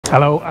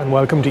Hello and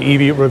welcome to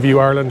EV Review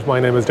Ireland. My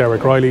name is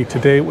Derek Reilly.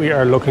 Today we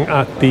are looking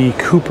at the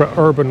CUPRA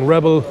Urban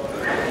Rebel.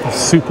 A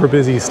super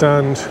busy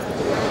stand.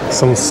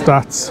 Some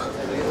stats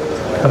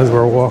as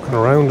we're walking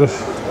around it.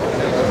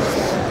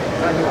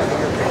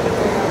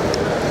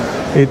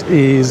 It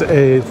is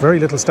a very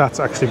little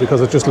stats actually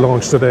because it just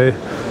launched today.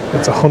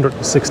 It's a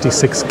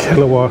 166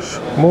 kilowatt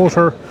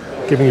motor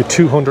giving you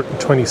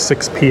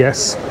 226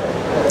 PS,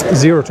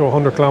 0 to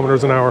 100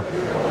 kilometers an hour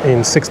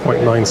in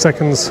 6.9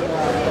 seconds.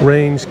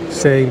 Range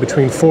saying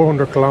between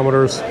 400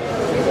 kilometers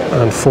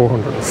and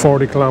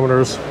 440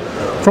 kilometers.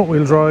 Front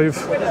wheel drive,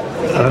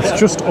 and it's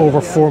just over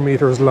 4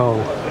 meters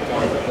long.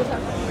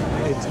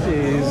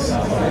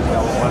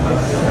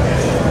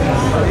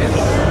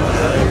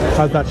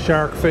 Has that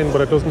shark fin, but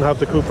it doesn't have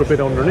the CUPRA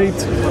bit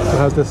underneath. It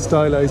has this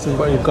stylizing,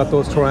 but you've got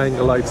those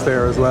triangle lights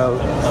there as well.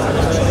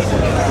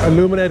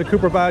 Illuminated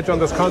CUPRA badge on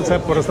this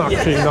concept, but it's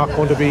actually not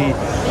going to be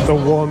the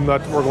one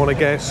that we're going to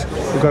get.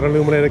 We've got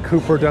illuminated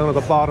CUPRA down at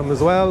the bottom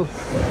as well.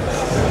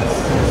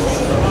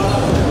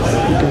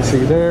 You can see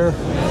there.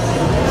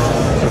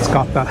 It's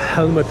got that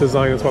helmet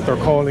design, is what they're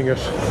calling it.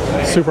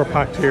 Super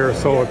packed here,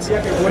 so it's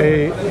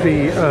A,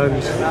 B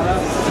and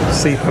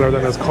C pillar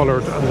then is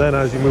coloured, and then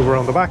as you move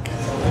around the back,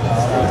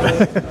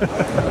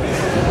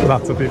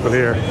 lots of people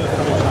here,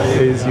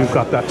 is you've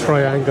got that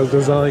triangle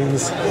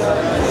designs,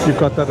 you've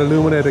got that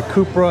illuminated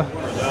CUPRA,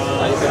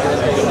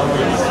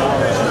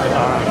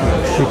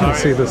 you can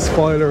see the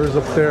spoilers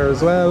up there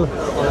as well,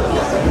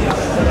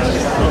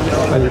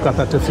 and you've got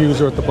that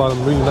diffuser at the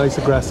bottom, really nice,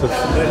 aggressive,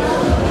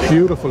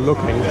 beautiful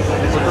looking. You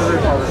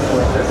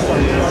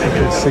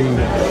can see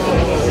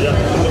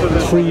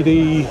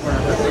 3D.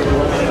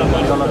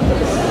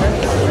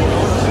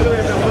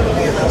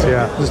 So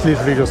yeah, this is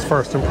literally just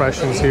first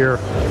impressions here.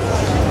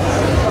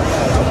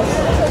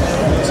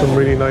 Some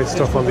really nice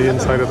stuff on the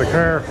inside of the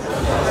car.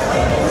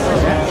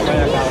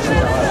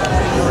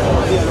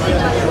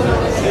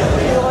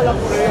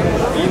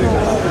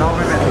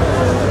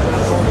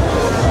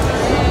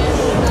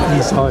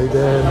 Inside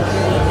then,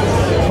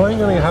 I'm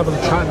going to have a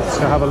chance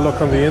to have a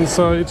look on the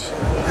inside.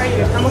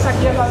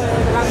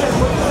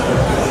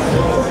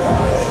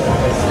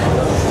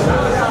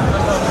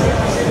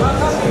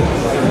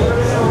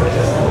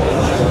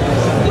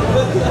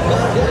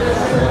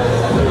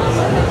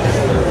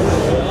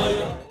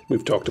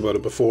 We've talked about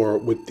it before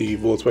with the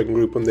Volkswagen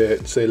Group when they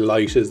say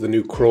light is the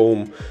new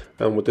chrome,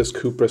 and with this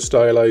CUPRA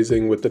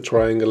stylizing with the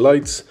triangle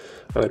lights,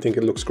 and I think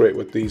it looks great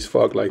with these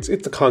fog lights.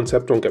 It's a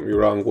concept, don't get me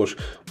wrong, but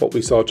what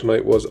we saw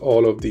tonight was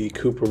all of the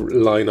CUPRA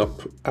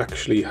lineup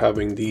actually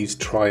having these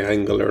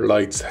triangular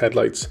lights,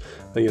 headlights,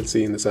 and you'll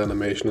see in this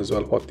animation as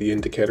well what the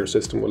indicator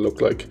system will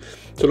look like.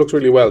 So it looks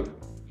really well.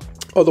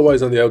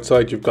 Otherwise, on the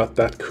outside, you've got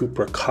that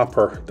CUPRA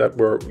copper that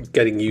we're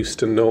getting used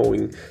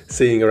to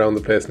seeing around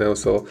the place now.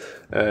 So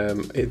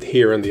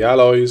here in the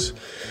alloys.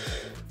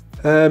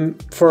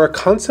 For a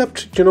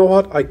concept, you know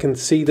what? I can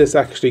see this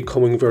actually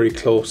coming very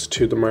close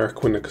to the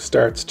mark when it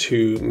starts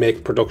to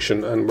make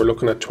production, and we're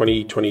looking at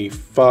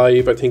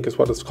 2025, I think is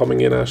what it's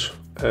coming in at.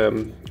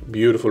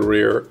 Beautiful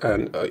rear,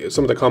 and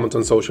some of the comments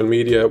on social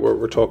media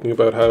were talking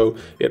about how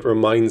it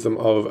reminds them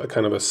of a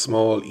kind of a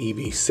small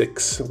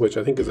EV6, which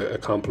I think is a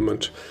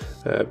compliment,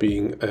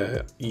 being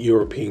a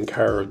European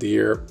car of the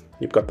year.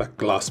 You've got that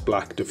gloss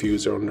black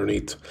diffuser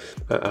underneath,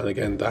 and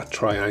again that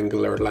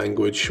triangular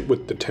language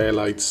with the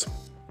taillights,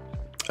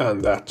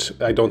 and that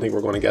I don't think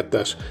we're going to get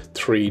that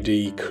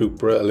 3D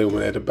CUPRA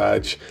illuminated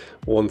badge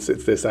once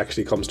this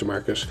actually comes to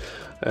market.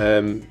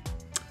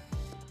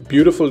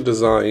 Beautiful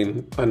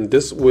design, and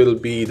this will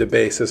be the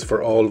basis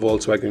for all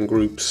Volkswagen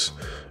Group's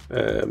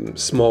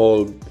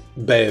small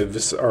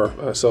BEVs,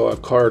 or so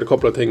I've heard a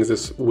couple of things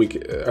this week,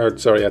 or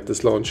sorry, at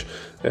this launch.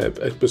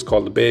 It was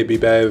called the baby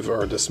BEV,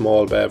 or the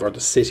small BEV, or the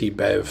city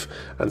BEV,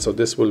 and so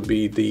this will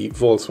be the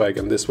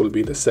Volkswagen, this will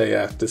be the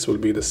Seat, this will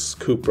be the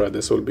CUPRA,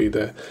 this will be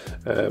the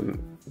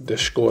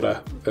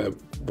Skoda,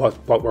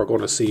 what we're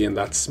going to see in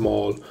that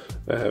small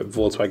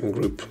Volkswagen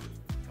Group.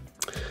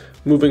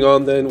 Moving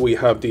on then, we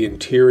have the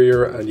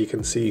interior, and you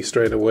can see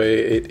straight away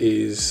it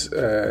is,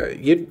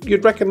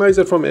 you'd recognize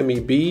it from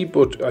MEB,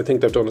 but I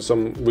think they've done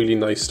some really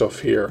nice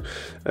stuff here.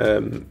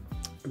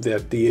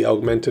 The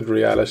augmented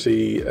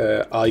reality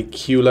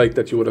IQ light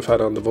that you would have had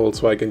on the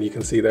Volkswagen, you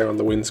can see there on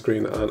the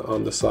windscreen and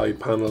on the side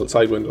panel,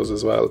 side windows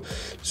as well.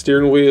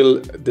 Steering wheel,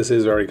 this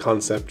is very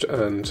concept,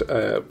 and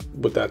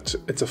with that,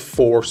 it's a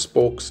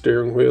 4-spoke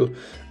steering wheel,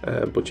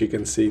 but you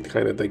can see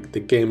kind of the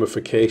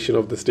gamification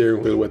of the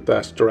steering wheel with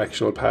that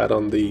directional pad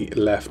on the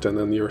left and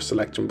then your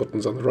selection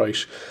buttons on the right.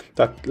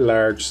 That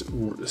large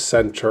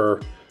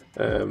center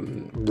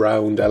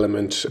round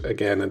element,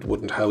 again, it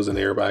wouldn't house an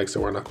airbag,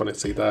 so we're not going to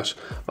see that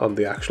on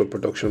the actual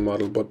production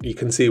model, but you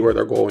can see where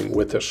they're going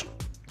with it.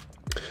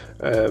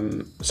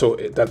 So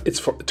that it's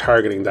for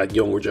targeting that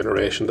younger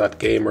generation, that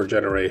gamer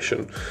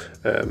generation.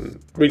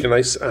 Really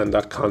nice, and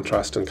that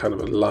contrast in kind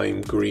of a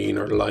lime green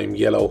or lime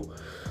yellow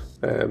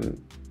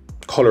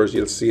colours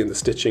you'll see in the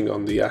stitching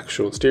on the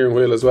actual steering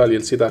wheel as well.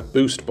 You'll see that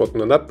boost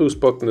button, and that boost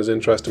button is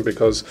interesting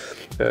because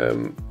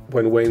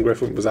when Wayne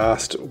Griffin was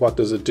asked what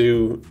does it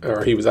do,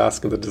 or he was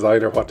asking the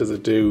designer what does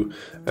it do,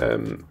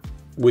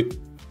 with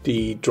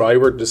the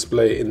driver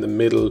display in the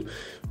middle,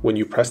 when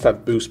you press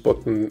that boost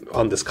button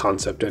on this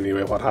concept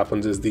anyway, what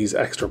happens is these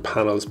extra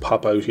panels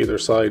pop out either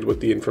side with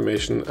the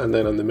information, and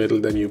then in the middle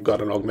then you've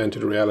got an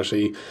augmented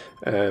reality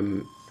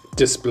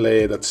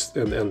display that's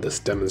in this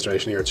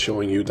demonstration here. It's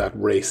showing you that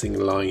racing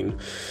line.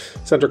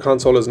 Center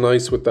console is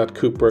nice with that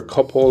CUPRA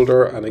cup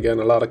holder, and again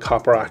a lot of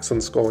copper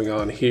accents going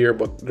on here,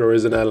 but there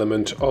is an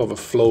element of a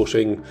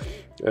floating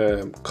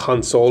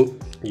console.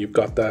 You've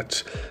got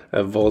that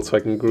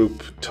Volkswagen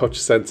Group touch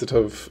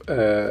sensitive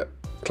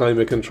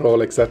climate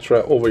control,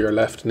 etc. Over your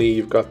left knee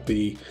you've got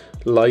the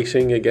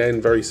lighting, again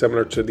very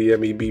similar to the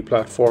MEB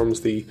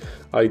platforms, the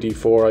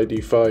ID4,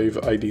 ID5,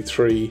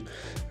 ID3.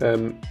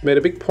 Made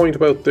a big point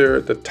about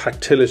the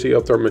tactility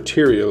of their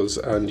materials,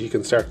 and you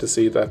can start to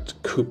see that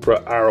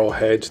CUPRA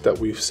arrowhead that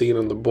we've seen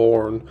on the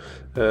Born,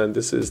 and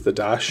this is the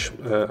dash.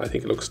 I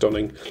think it looks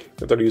stunning.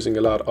 They're using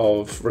a lot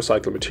of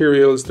recycled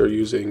materials, they're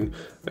using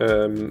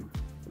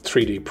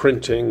 3D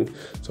printing,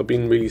 so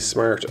being really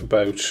smart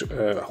about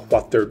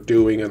what they're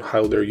doing and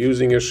how they're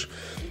using it.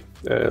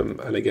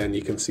 And again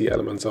you can see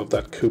elements of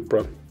that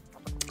CUPRA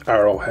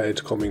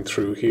arrowhead coming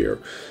through here.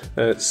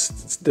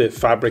 It's the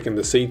fabric in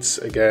the seats,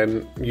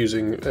 again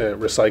using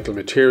recycled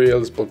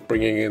materials, but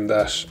bringing in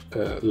that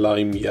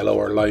lime yellow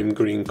or lime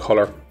green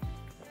color.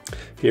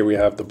 Here we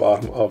have the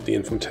bottom of the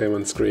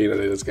infotainment screen,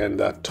 and it is again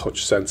that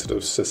touch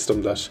sensitive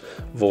system that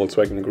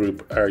Volkswagen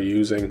Group are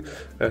using,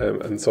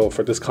 and so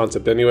for this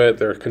concept anyway,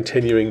 they're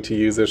continuing to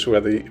use it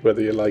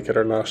whether you like it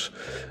or not.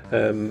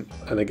 And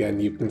again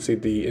you can see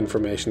the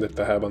information that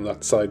they have on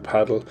that side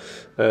panel.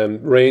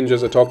 Range,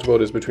 as I talked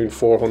about, is between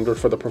 400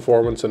 for the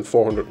performance and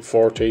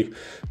 440.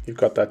 You've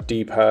got that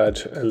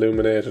D-pad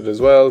illuminated as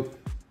well,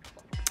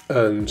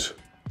 and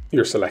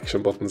your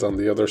selection buttons on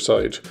the other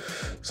side.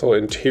 So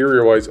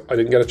interior wise, I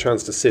didn't get a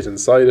chance to sit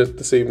inside it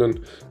this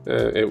evening.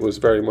 It was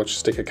very much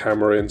stick a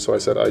camera in, so I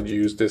said I'd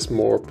use this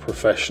more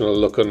professional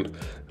looking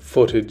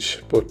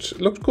footage, but it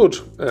looked good,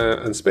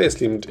 and space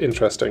seemed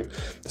interesting.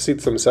 The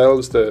seats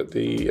themselves,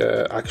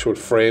 the actual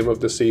frame of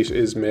the seat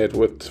is made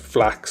with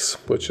flax,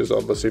 which is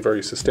obviously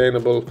very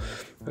sustainable,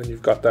 and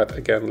you've got that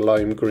again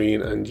lime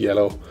green and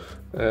yellow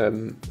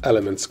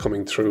elements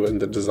coming through in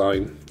the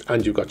design,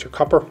 and you've got your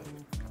copper.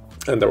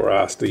 And they were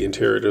asked, the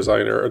interior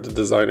designer, or the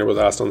designer was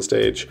asked on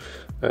stage,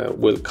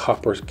 will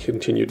copper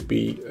continue to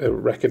be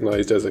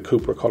recognised as a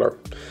CUPRA colour?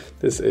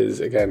 This is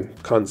again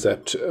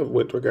concept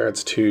with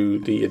regards to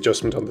the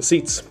adjustment on the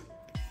seats.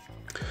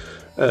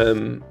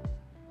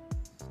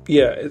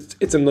 Yeah,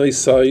 it's a nice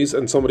size,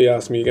 and somebody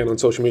asked me again on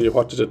social media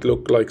what did it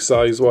look like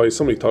size wise.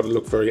 Somebody thought it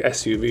looked very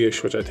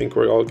SUV-ish, which I think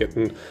we're all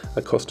getting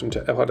accustomed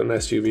to what an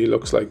SUV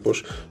looks like, but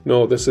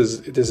no, this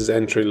is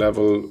entry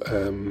level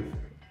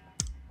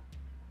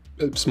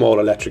small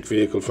electric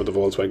vehicle for the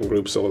Volkswagen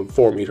Group, so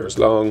 4 meters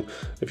long.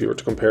 If you were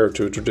to compare it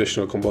to a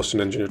traditional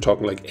combustion engine, you're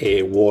talking like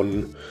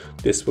A1.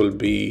 This will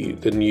be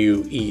the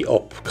new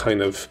E-Up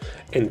kind of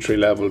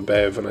entry-level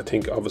BEV, and I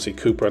think obviously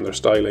CUPRA and their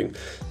styling.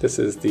 This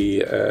is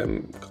the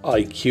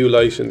IQ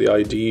light in the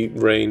ID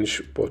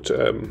range, but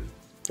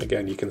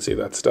again you can see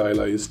that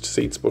stylized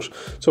seats. But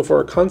so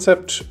for a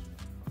concept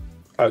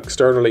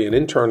externally and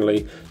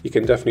internally, you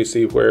can definitely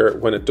see where,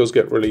 when it does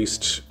get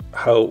released,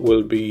 how it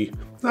will be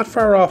not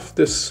far off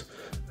this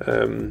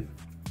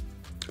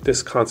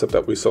this concept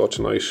that we saw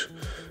tonight.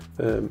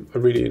 I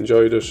really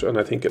enjoyed it, and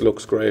I think it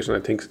looks great, and I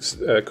think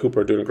CUPRA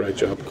are doing a great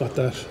job. Got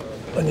that,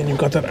 and then you've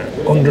got that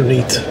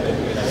underneath.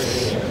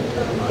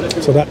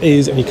 So that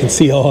is, and you can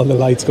see all the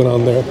lights going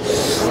on there.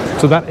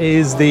 So that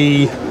is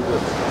the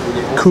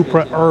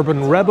CUPRA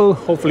Urban Rebel.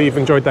 Hopefully you've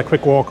enjoyed that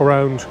quick walk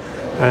around.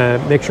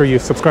 Make sure you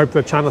subscribe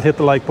to the channel, hit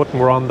the like button.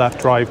 We're on that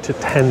drive to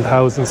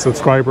 10,000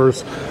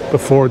 subscribers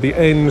before the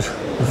end.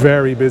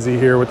 Very busy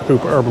here with the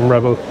CUPRA Urban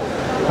Rebel.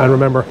 And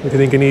remember, if you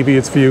think an EV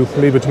is for you,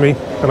 leave it to me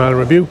and I'll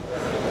review.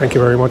 Thank you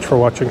very much for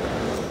watching.